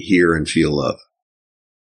hear and feel love.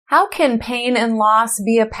 How can pain and loss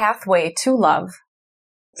be a pathway to love?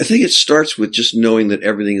 I think it starts with just knowing that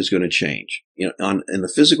everything is going to change. In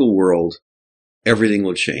the physical world, everything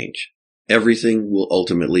will change. Everything will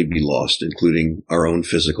ultimately be lost, including our own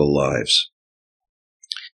physical lives.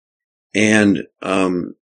 And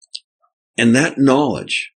that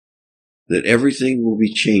knowledge that everything will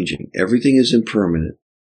be changing, everything is impermanent,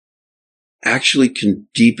 actually can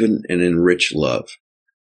deepen and enrich love.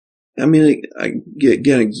 I mean, I get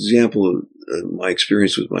an example of my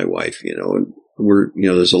experience with my wife, and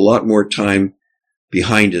there's a lot more time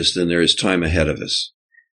behind us than there is time ahead of us.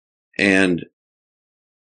 And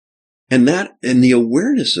the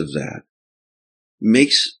awareness of that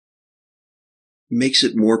makes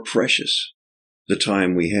it more precious. The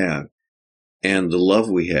time we have and the love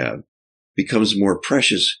we have becomes more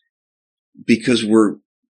precious because we're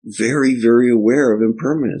very, very aware of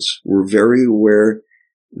impermanence. We're very aware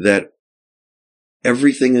that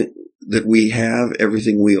everything that we have,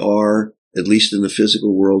 everything we are, at least in the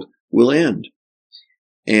physical world, will end.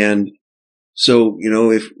 And so,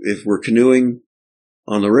 if we're canoeing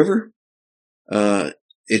on the river,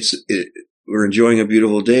 we're enjoying a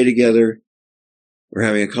beautiful day together. We're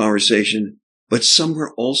having a conversation, but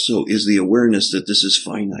somewhere also is the awareness that this is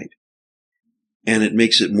finite. And it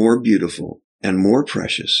makes it more beautiful and more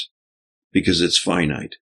precious because it's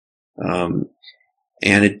finite. And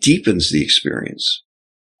it deepens the experience,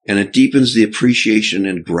 and it deepens the appreciation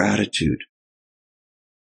and gratitude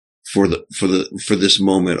for this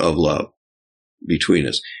moment of love between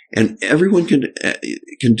us. And everyone can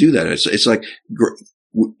do that. It's like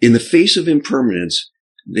in the face of impermanence,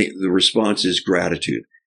 the response is gratitude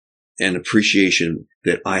and appreciation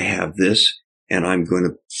that I have this, and I'm going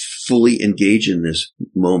to fully engage in this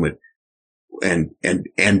moment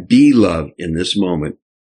and be love in this moment,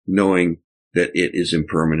 knowing that it is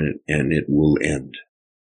impermanent and it will end.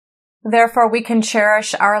 Therefore, we can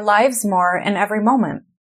cherish our lives more in every moment.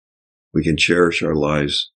 We can cherish our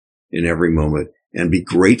lives in every moment and be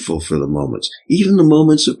grateful for the moments, even the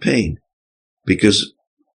moments of pain, because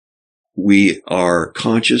we are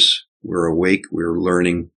conscious, we're awake, we're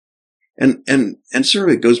learning. And sort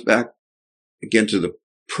of it goes back again to the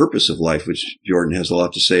purpose of life, which Jordan has a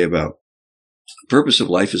lot to say about. The purpose of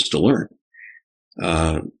life is to learn.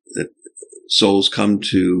 That souls come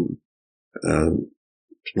to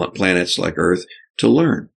planets like Earth to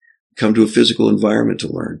learn, come to a physical environment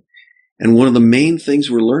to learn. And one of the main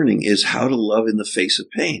things we're learning is how to love in the face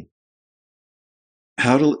of pain.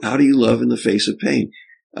 How do you love in the face of pain?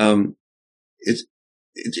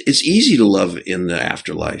 It's easy to love in the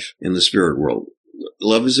afterlife, in the spirit world.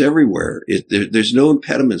 Love is everywhere. There's no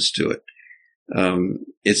impediments to it.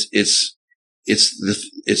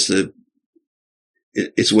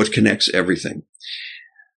 It's what connects everything.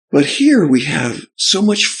 But here we have so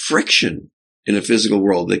much friction in a physical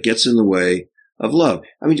world that gets in the way of love.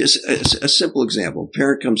 I mean, just a simple example.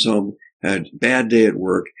 Parent comes home, had a bad day at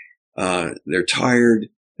work. They're tired.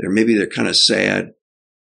 They're kind of sad.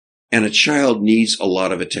 And a child needs a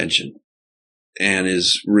lot of attention and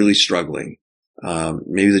is really struggling.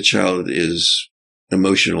 Maybe the child is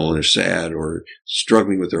emotional or sad or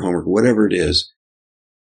struggling with their homework, whatever it is.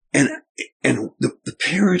 And the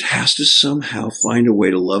parent has to somehow find a way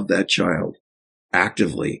to love that child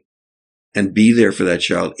actively and be there for that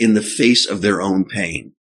child in the face of their own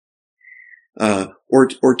pain.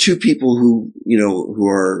 Or two people who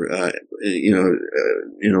are, in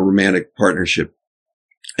a romantic partnership,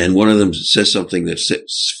 and one of them says something that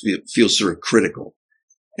feels sort of critical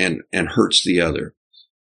and hurts the other.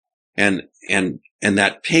 And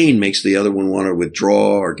that pain makes the other one want to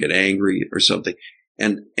withdraw or get angry or something.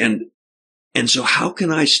 And so how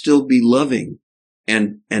can I still be loving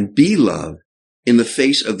and be love in the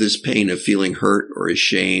face of this pain of feeling hurt or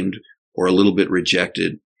ashamed or a little bit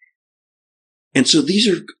rejected? And so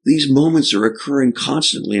these moments are occurring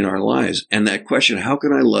constantly in our lives. And that question, how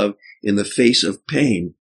can I love in the face of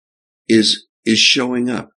pain, is showing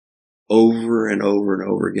up over and over and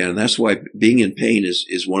over again. And that's why being in pain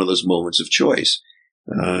is one of those moments of choice.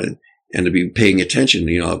 And to be paying attention,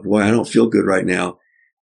 boy, I don't feel good right now.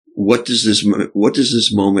 What does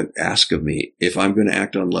this moment ask of me? If I'm going to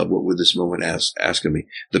act on love, what would this moment ask of me?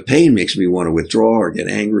 The pain makes me want to withdraw or get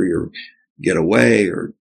angry or get away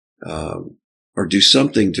or do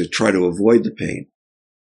something to try to avoid the pain.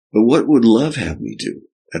 But what would love have me do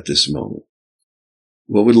at this moment?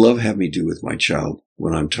 What would love have me do with my child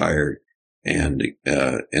when I'm tired and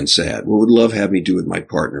sad? What would love have me do with my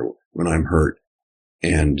partner when I'm hurt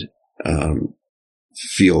and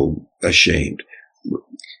feel ashamed?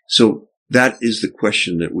 So that is the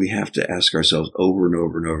question that we have to ask ourselves over and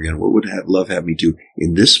over and over again. What would love have me do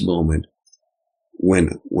in this moment when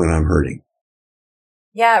I'm hurting?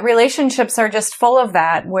 Yeah, relationships are just full of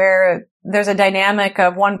that, where there's a dynamic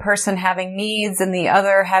of one person having needs and the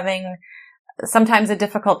other having sometimes a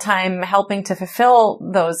difficult time helping to fulfill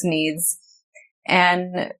those needs.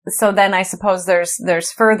 And so then I suppose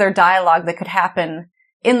there's further dialogue that could happen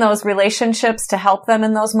in those relationships to help them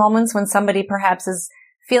in those moments when somebody perhaps is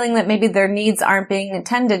feeling that maybe their needs aren't being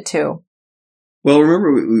attended to. Well,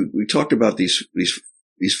 remember we talked about these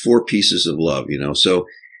four pieces of love, so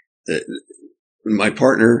my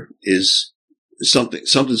partner is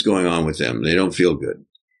something's going on with them. They don't feel good.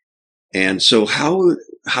 And so how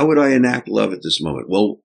would I enact love at this moment?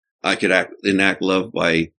 Well, I could enact love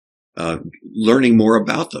by learning more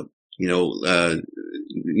about them.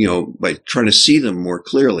 By trying to see them more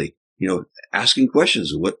clearly. Asking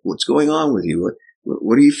questions. What's going on with you?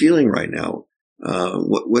 What are you feeling right now?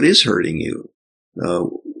 What is hurting you?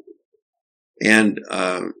 And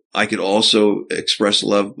I could also express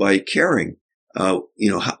love by caring.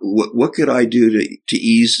 What could I do to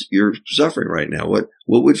ease your suffering right now? What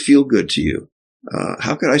would feel good to you?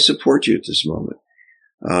 How could I support you at this moment?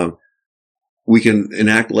 We can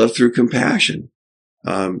enact love through compassion,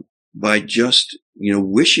 by just,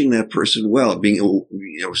 wishing that person well, being,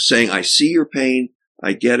 saying, I see your pain.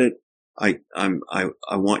 I get it. I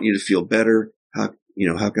want you to feel better. How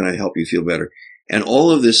can I help you feel better? And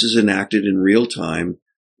all of this is enacted in real time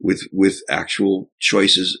with actual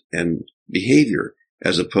choices and behavior,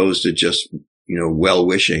 as opposed to just, well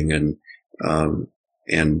wishing and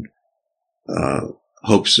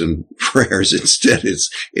hopes and prayers. Instead,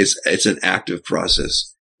 it's an active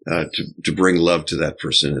process, to bring love to that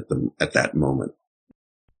person at that moment.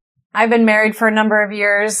 I've been married for a number of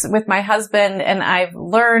years with my husband, and I've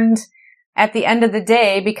learned at the end of the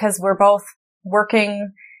day, because we're both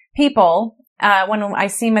working people, when I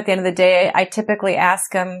see him at the end of the day, I typically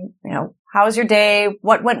ask him, how was your day?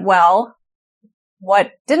 What went well?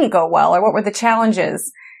 What didn't go well? Or what were the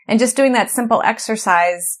challenges? And just doing that simple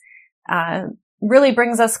exercise really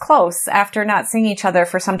brings us close after not seeing each other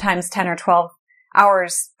for sometimes 10 or 12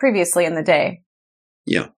 hours previously in the day.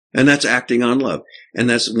 Yeah. And that's acting on love. And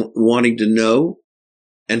that's wanting to know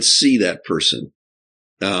and see that person.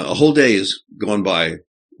 A whole day is gone by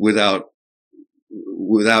without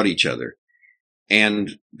each other.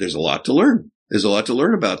 And there's a lot to learn. There's a lot to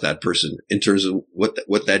learn about that person in terms of what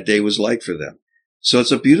that day was like for them. So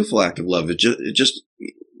it's a beautiful act of love. It just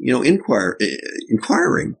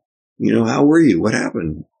inquiring, how were you? What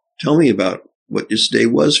happened? Tell me about what this day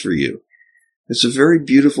was for you. It's a very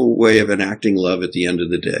beautiful way of enacting love at the end of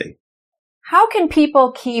the day. How can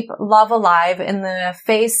people keep love alive in the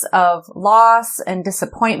face of loss and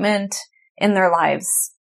disappointment in their lives?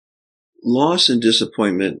 Loss and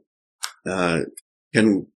disappointment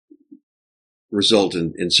can result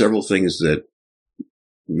in several things that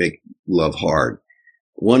make love hard.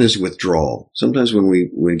 One is withdrawal. Sometimes when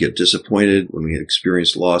we get disappointed, when we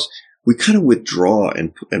experience loss, we kind of withdraw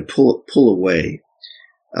and pull away.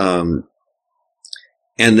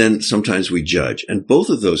 And then sometimes we judge. And both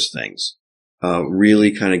of those things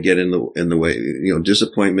really kind of get in the way.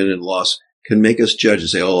 Disappointment and loss can make us judge and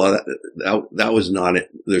say, oh, that was not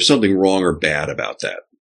it. There's something wrong or bad about that.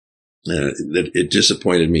 That it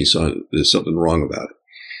disappointed me, so there's something wrong about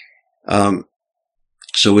it.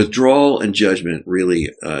 So withdrawal and judgment really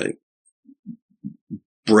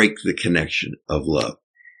break the connection of love.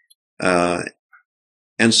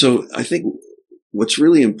 And so I think what's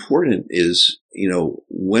really important is,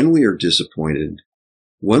 when we are disappointed,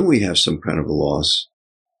 when we have some kind of a loss,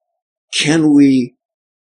 can we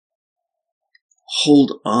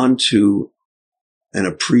hold on to an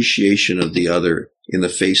appreciation of the other in the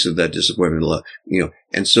face of that disappointment and love?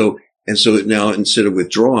 And so now, instead of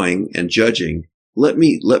withdrawing and judging, let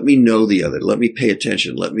me know the other. Let me pay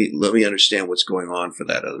attention. Let me understand what's going on for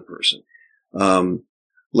that other person.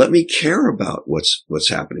 Let me care about what's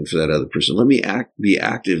happening for that other person. Let me be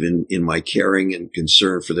active in my caring and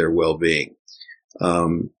concern for their well-being.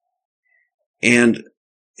 And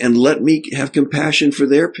let me have compassion for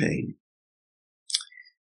their pain.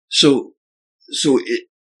 So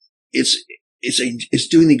it's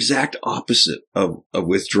doing the exact opposite of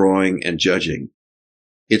withdrawing and judging.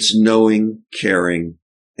 It's knowing, caring,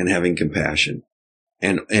 and having compassion,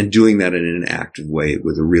 and doing that in an active way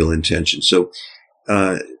with a real intention. So,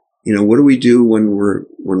 what do we do when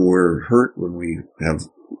we're hurt, when we have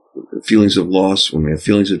feelings of loss, when we have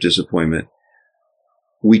feelings of disappointment?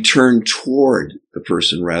 We turn toward the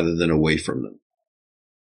person rather than away from them.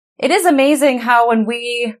 It is amazing how when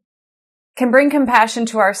we can bring compassion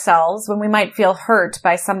to ourselves, when we might feel hurt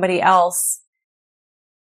by somebody else,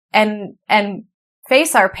 and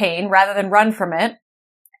face our pain rather than run from it,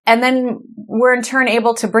 and then we're in turn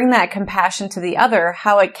able to bring that compassion to the other,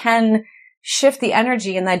 how it can shift the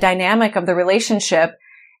energy and the dynamic of the relationship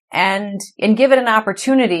and give it an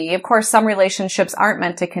opportunity. Of course, some relationships aren't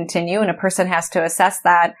meant to continue, and a person has to assess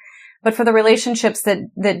that. But for the relationships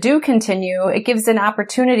that do continue, it gives an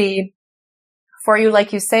opportunity for you,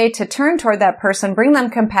 like you say, to turn toward that person, bring them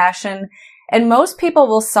compassion, and most people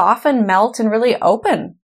will soften, melt, and really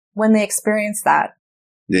open when they experience that.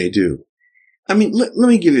 They do. I mean, let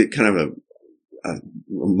me give you kind of a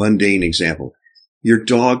mundane example. Your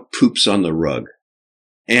dog poops on the rug.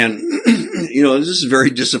 And, this is very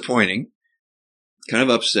disappointing kind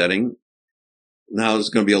of upsetting. Now there's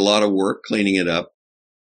going to be a lot of work cleaning it up.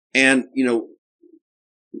 And,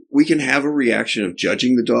 we can have a reaction of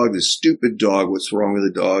judging the dog, this stupid dog, what's wrong with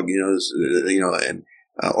the dog,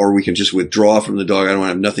 or we can just withdraw from the dog. I don't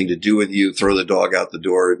have nothing to do with you, throw the dog out the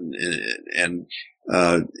door and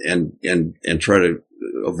try to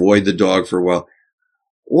avoid the dog for a while.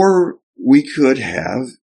 Or we could have,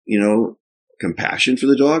 compassion for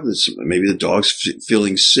the dog. Maybe the dog's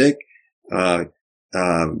feeling sick. Maybe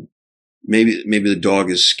the dog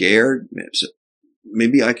is scared.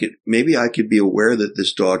 Maybe I could be aware that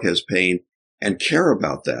this dog has pain and care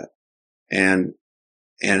about that and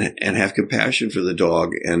have compassion for the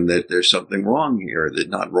dog, and that there's something wrong here, that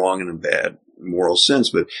not wrong in a bad moral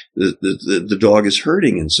sense, but the dog is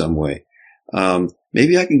hurting in some way.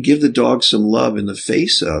 Maybe I can give the dog some love in the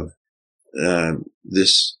face of, the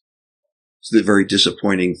very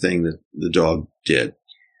disappointing thing that the dog did.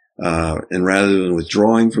 And rather than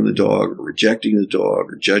withdrawing from the dog or rejecting the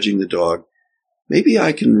dog or judging the dog, maybe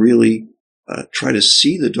I can really try to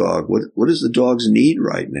see the dog. What is the dog's need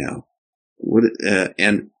right now?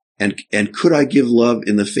 And could I give love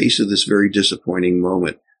in the face of this very disappointing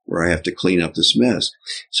moment where I have to clean up this mess?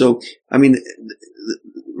 So,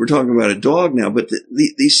 we're talking about a dog now, but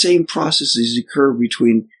these same processes occur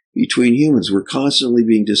between humans. We're constantly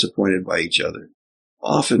being disappointed by each other.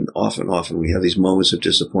 Often we have these moments of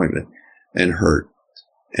disappointment and hurt,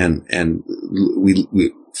 and we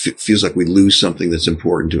feels like we lose something that's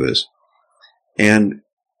important to us, and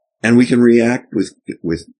we can react with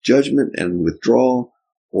judgment and withdrawal,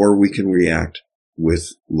 or we can react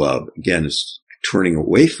with love. Again, it's turning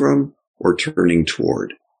away from or turning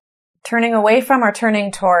toward. Turning away from or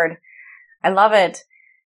turning toward. I love it.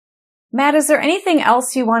 Matt, is there anything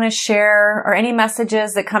else you want to share, or any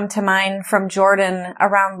messages that come to mind from Jordan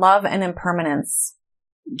around love and impermanence?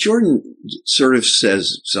 Jordan sort of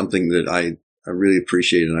says something that I really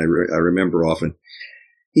appreciate and I remember often.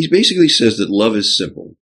 He basically says that love is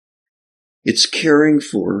simple. It's caring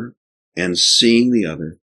for and seeing the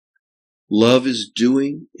other. Love is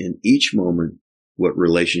doing in each moment what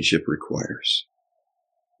relationship requires.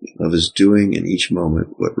 Love is doing in each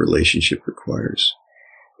moment what relationship requires.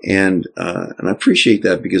 And I appreciate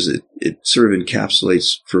that because it sort of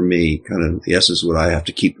encapsulates for me kind of the essence of what I have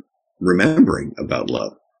to keep remembering about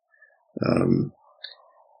love.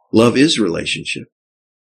 Love is relationship.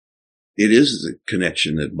 It is the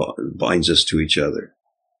connection that binds us to each other.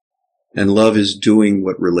 And love is doing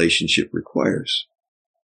what relationship requires.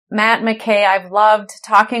 Matt McKay, I've loved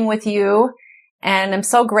talking with you, and I'm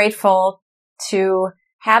so grateful to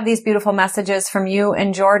have these beautiful messages from you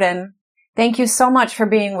and Jordan. Thank you so much for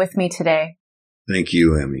being with me today. Thank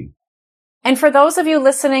you, Emmy. And for those of you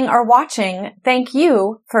listening or watching, thank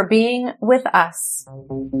you for being with us.